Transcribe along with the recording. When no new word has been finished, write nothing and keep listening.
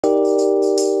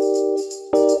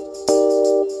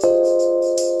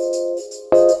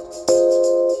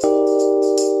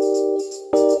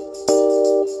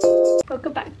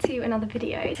to another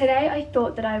video. Today I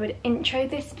thought that I would intro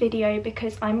this video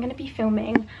because I'm going to be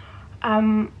filming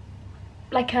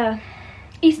like a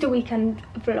Easter weekend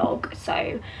vlog.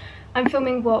 So I'm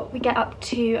filming what we get up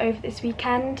to over this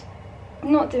weekend.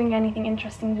 I'm not doing anything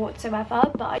interesting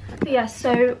whatsoever, but yeah,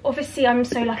 so obviously I'm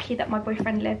so lucky that my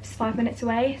boyfriend lives 5 minutes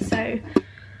away, so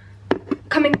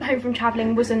coming home from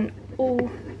travelling wasn't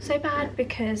all so bad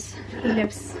because he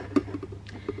lives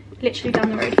literally down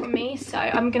the road from me. So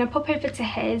I'm gonna pop over to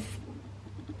his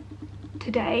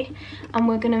today and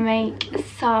we're gonna make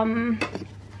some,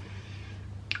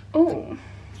 oh,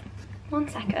 1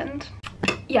 second.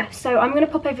 Yeah, so I'm gonna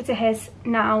pop over to his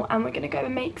now and we're gonna go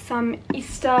and make some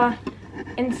Easter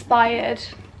inspired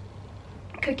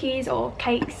cookies or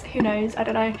cakes, who knows, I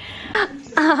don't know.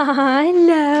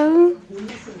 Hello.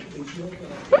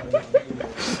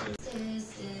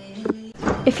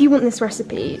 If you want this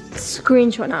recipe,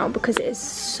 screenshot now because it is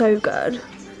so good.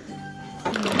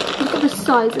 Look at the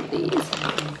size of these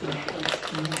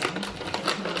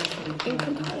in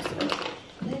comparison.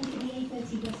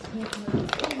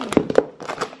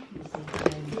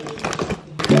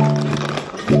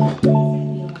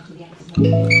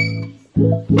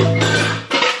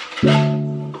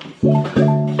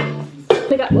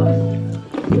 We got one.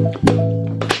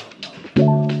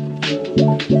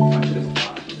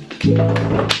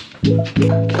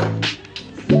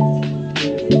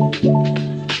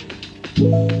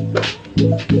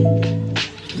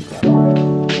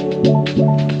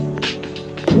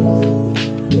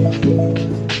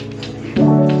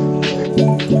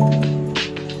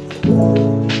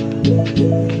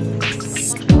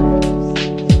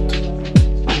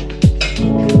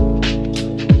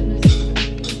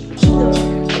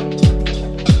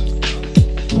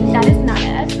 That is not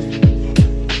it.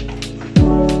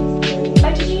 Oh,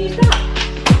 did you use that?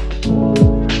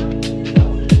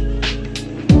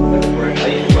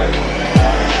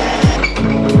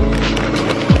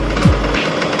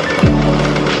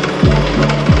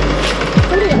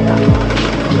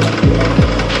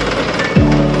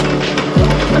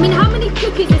 I mean, how many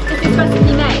cookies is this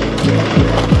recipe made?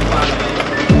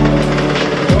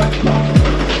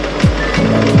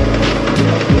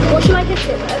 What should I hit it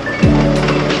with?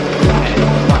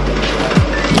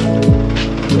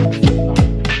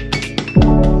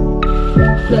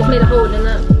 It's made a hole in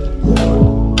it.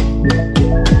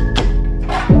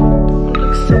 It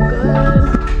looks so good.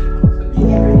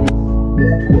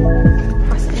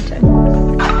 Fascinating.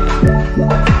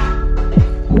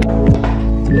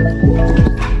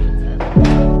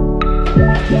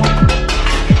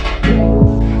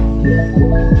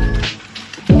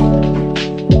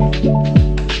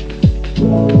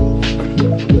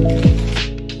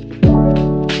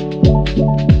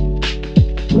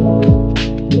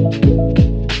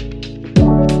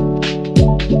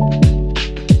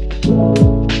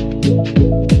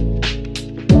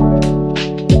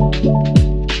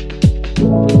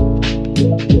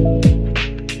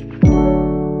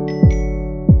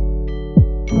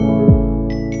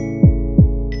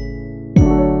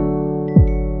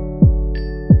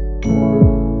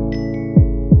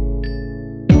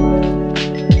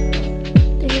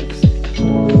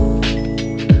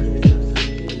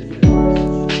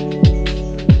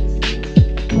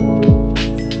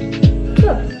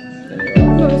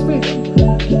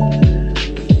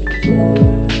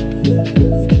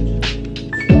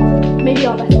 Maybe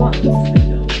our best ones.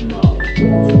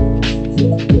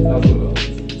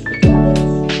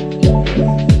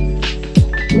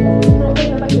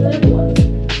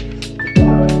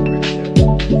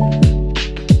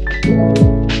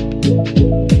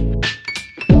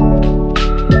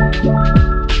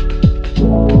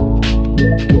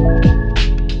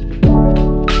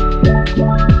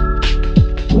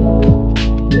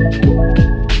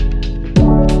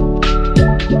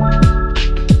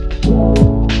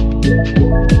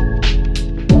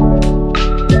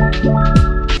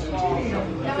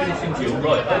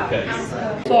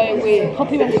 So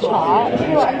Poppy went to church.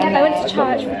 I went to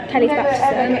church with Kelly's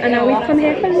baptism and now we've come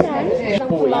here for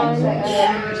lunch.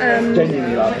 I'm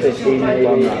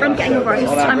getting a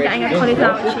roast. I'm getting a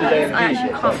cauliflower cheese. I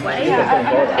actually can't wait.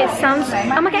 It sounds,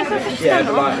 am I getting cauliflower cheese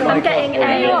now?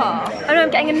 I'm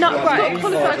getting a nut roast,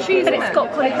 Cauliflower cheese, but it's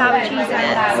got cauliflower cheese in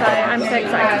it, so I'm so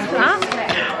excited for that.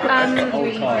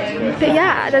 But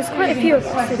yeah, there's quite a few of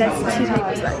us, so there's 2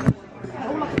 tables left.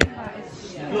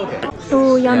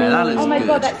 Oh, yummy. Oh my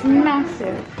god, that's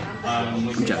massive.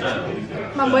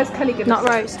 Mum, where's Kelly? Nut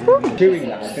roast. Doing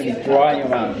that, it's going to be dry in your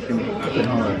mouth. It's going to be fucking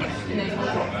horrible.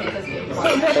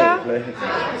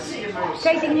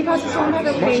 Jay, can you pass the salt and pepper,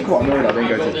 I'm actually quite annoyed I didn't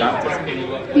go to his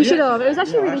baptism. You should have. It was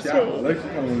actually really sweet. I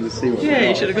wanted to see what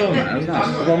you should have gone, man. It was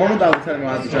nice. My mum and dad were telling me I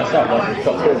had to dress up like a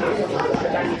top school.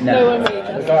 No one really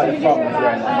dressed. The guy at the front was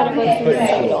wearing like footy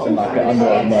shorts and like an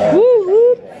underwear.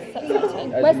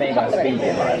 Where's the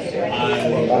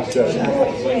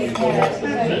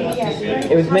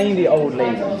It was mainly old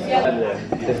ladies.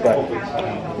 This guy.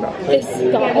 This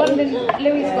guy.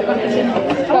 Louis got one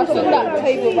in that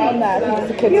table around there. It's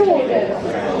the kids' table.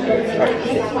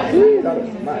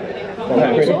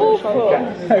 It's awful.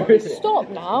 Stop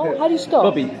now. How do you stop?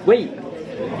 Bobby, wait.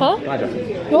 Huh? You're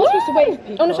not supposed to wait for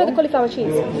people. I want to try the cauliflower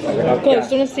cheese. Guys,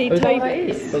 do you want to see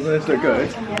Toby? Doesn't this look good?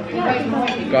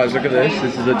 Guys, look at this.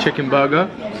 This is a chicken burger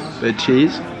with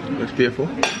cheese. Looks beautiful.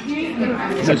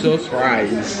 No sauce.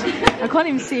 Fries. I can't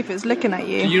even see if it's looking at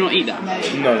you. Do you not eat that?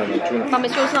 No. Mum,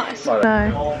 it feels nice. No.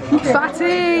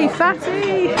 Fatty!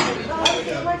 Fatty!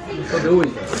 It's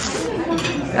always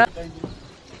I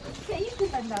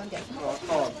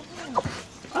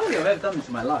don't think I've ever done this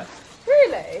in my life.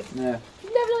 Really? Yeah.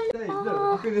 You've never done Hey, look,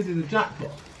 I think this is a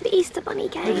jackpot. The Easter Bunny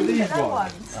game. Look at these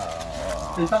ones.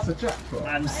 Oh. That's a jackpot.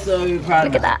 I'm so proud.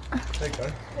 Look at that. There you go.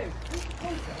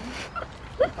 Thank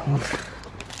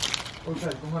you.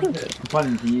 I'm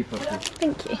planning to you, Poppy.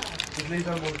 Thank you. Just leave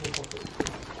them ones for Poppy.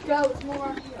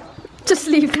 Just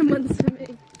leave them ones for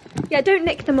me. Yeah, don't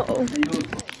nick them all.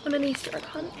 I'm an Easter, I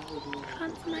can't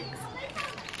relax.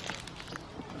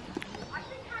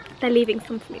 They're leaving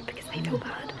some for me because they feel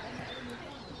bad.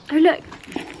 Oh look,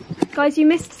 guys, you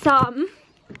missed some.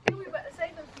 We better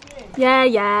save them for you. Yeah.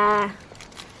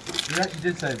 You actually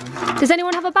did save them. Does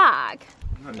anyone have a bag?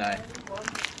 No.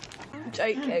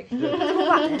 Joking.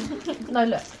 No,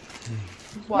 look.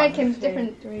 Make him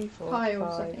different 3, 4,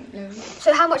 piles, I think. No.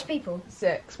 So how much people?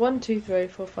 6. 1, 2, 3,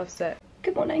 4, 5, 6.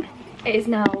 Good morning. It is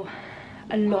now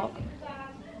a lot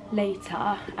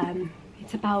later.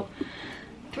 It's about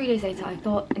 3 days later. I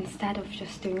thought instead of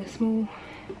just doing a small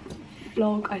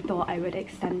vlog, I thought I would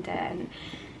extend it and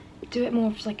do it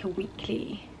more of like a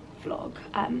weekly vlog.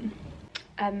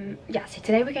 Yeah, so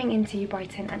today we're going into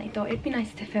Brighton and I thought it'd be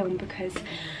nice to film because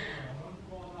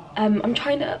I'm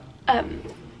trying to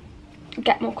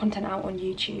get more content out on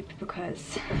YouTube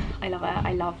because I love it.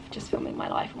 I love just filming my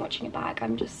life and watching it back.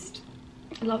 I'm just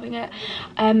loving it.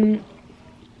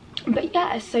 But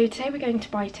yeah, so today we're going to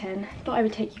Brighton. Thought I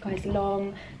would take you guys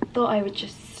along. Thought I would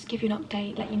just give you an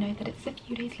update, let you know that it's a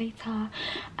few days later.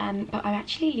 But I'm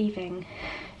actually leaving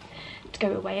to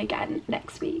go away again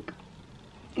next week,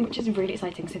 which is really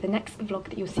exciting. So the next vlog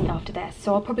that you'll see after this,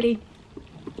 so I'll probably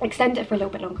extend it for a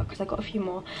little bit longer because I've got a few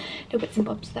more little bits and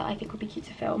bobs that I think would be cute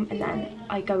to film, and then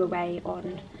I go away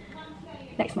on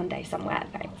next Monday somewhere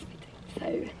very exciting.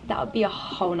 So that'll be a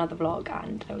whole nother vlog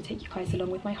and I will take you guys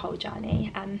along with my whole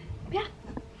journey. Yeah,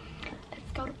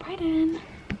 let's go to Brighton.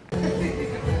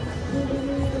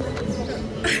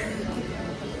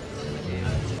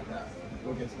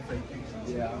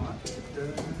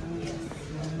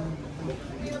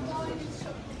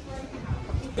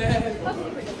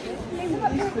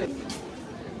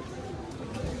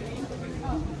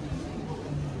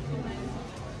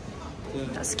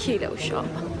 That's a cute little shop.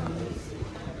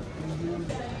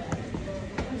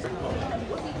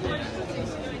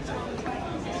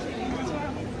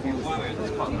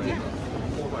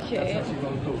 Cute.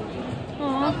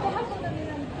 Aww,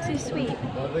 so sweet.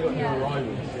 Yeah.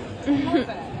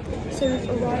 So we've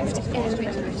arrived in Brighton.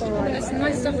 It's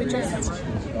nice stuff. We're just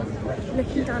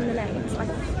looking down the lanes.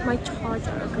 My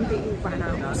charger completely ran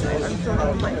out, so I'm filming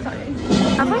on my phone.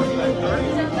 Have I?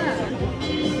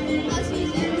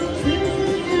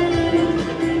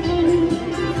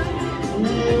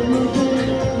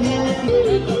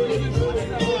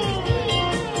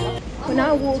 We're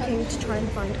now walking to try and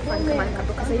find a Franco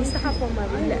because I used to have one where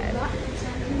we live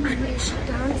and it's shut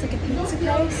down. It's like a pizza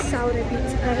place, sourdough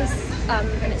pizza place,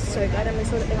 and it's so good. And we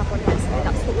saw that they have one here, so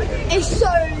that's what we're doing. It's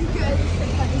so good.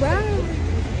 Wow.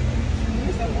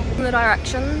 The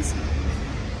directions.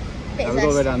 We'll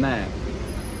go way down there.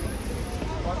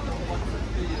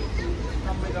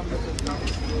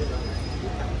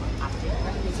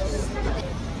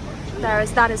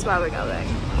 That is where we're going.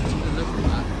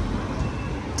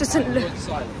 Just look.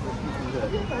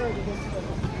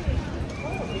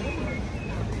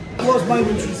 It was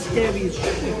momentary scary as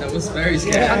shit. That was very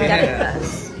scary. I'm getting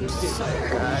this.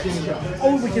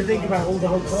 All we can think about all the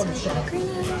whole time is sharks.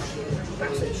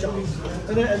 Massive sharks.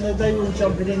 And they were all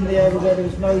jumping in the area where there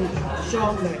was no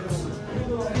shark nets.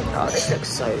 Oh, this looks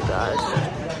so good.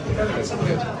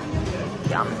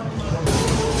 Yum.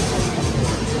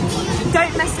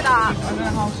 Don't mess it up.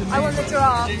 I want the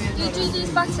giraffe. You do these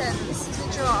buttons. The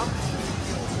giraffe.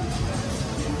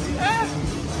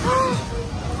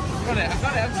 I've got it.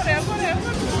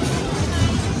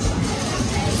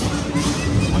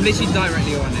 I'm literally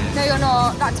directly on it. No, you're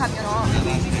not. That time you're not.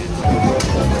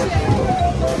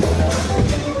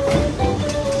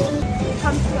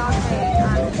 Come to the arcade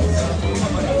and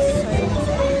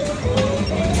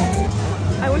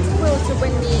I wanted Will to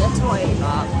win me a toy,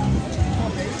 but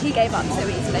he gave up so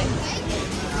easily.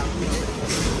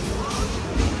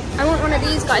 I want one of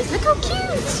these guys. Look how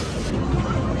cute!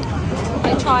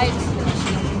 I tried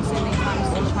so many times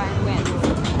to try and win. To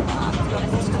be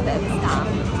honest, it's just a bit of a scam.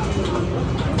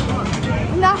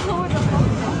 No!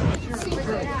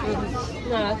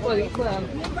 No, that's what it's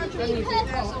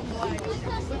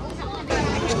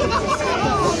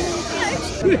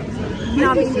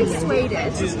now being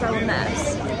persuaded to go on this.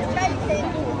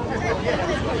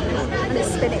 And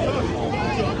it's spinning.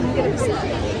 I'm gonna be sick.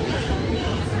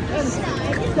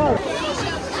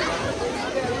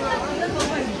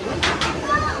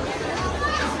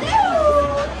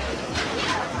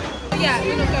 Yeah,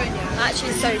 we're not going yet. I'm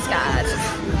actually so scared.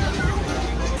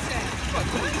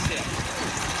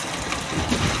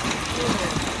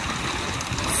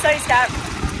 So scared.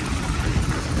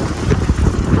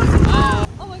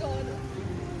 Oh my god.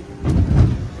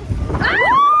 Ah!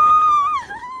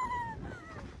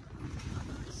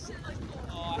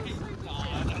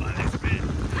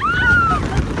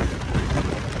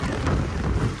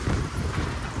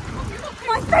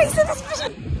 My face in this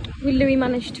vision. Will Louis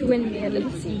manage to win me a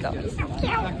little seagull? Girls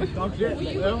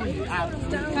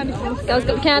got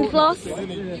the candy floss.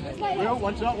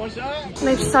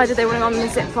 They've decided they want to go on the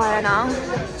zip wire now.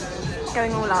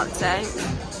 Going all out today.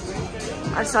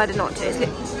 I decided not to. He's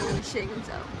shitting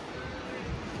himself.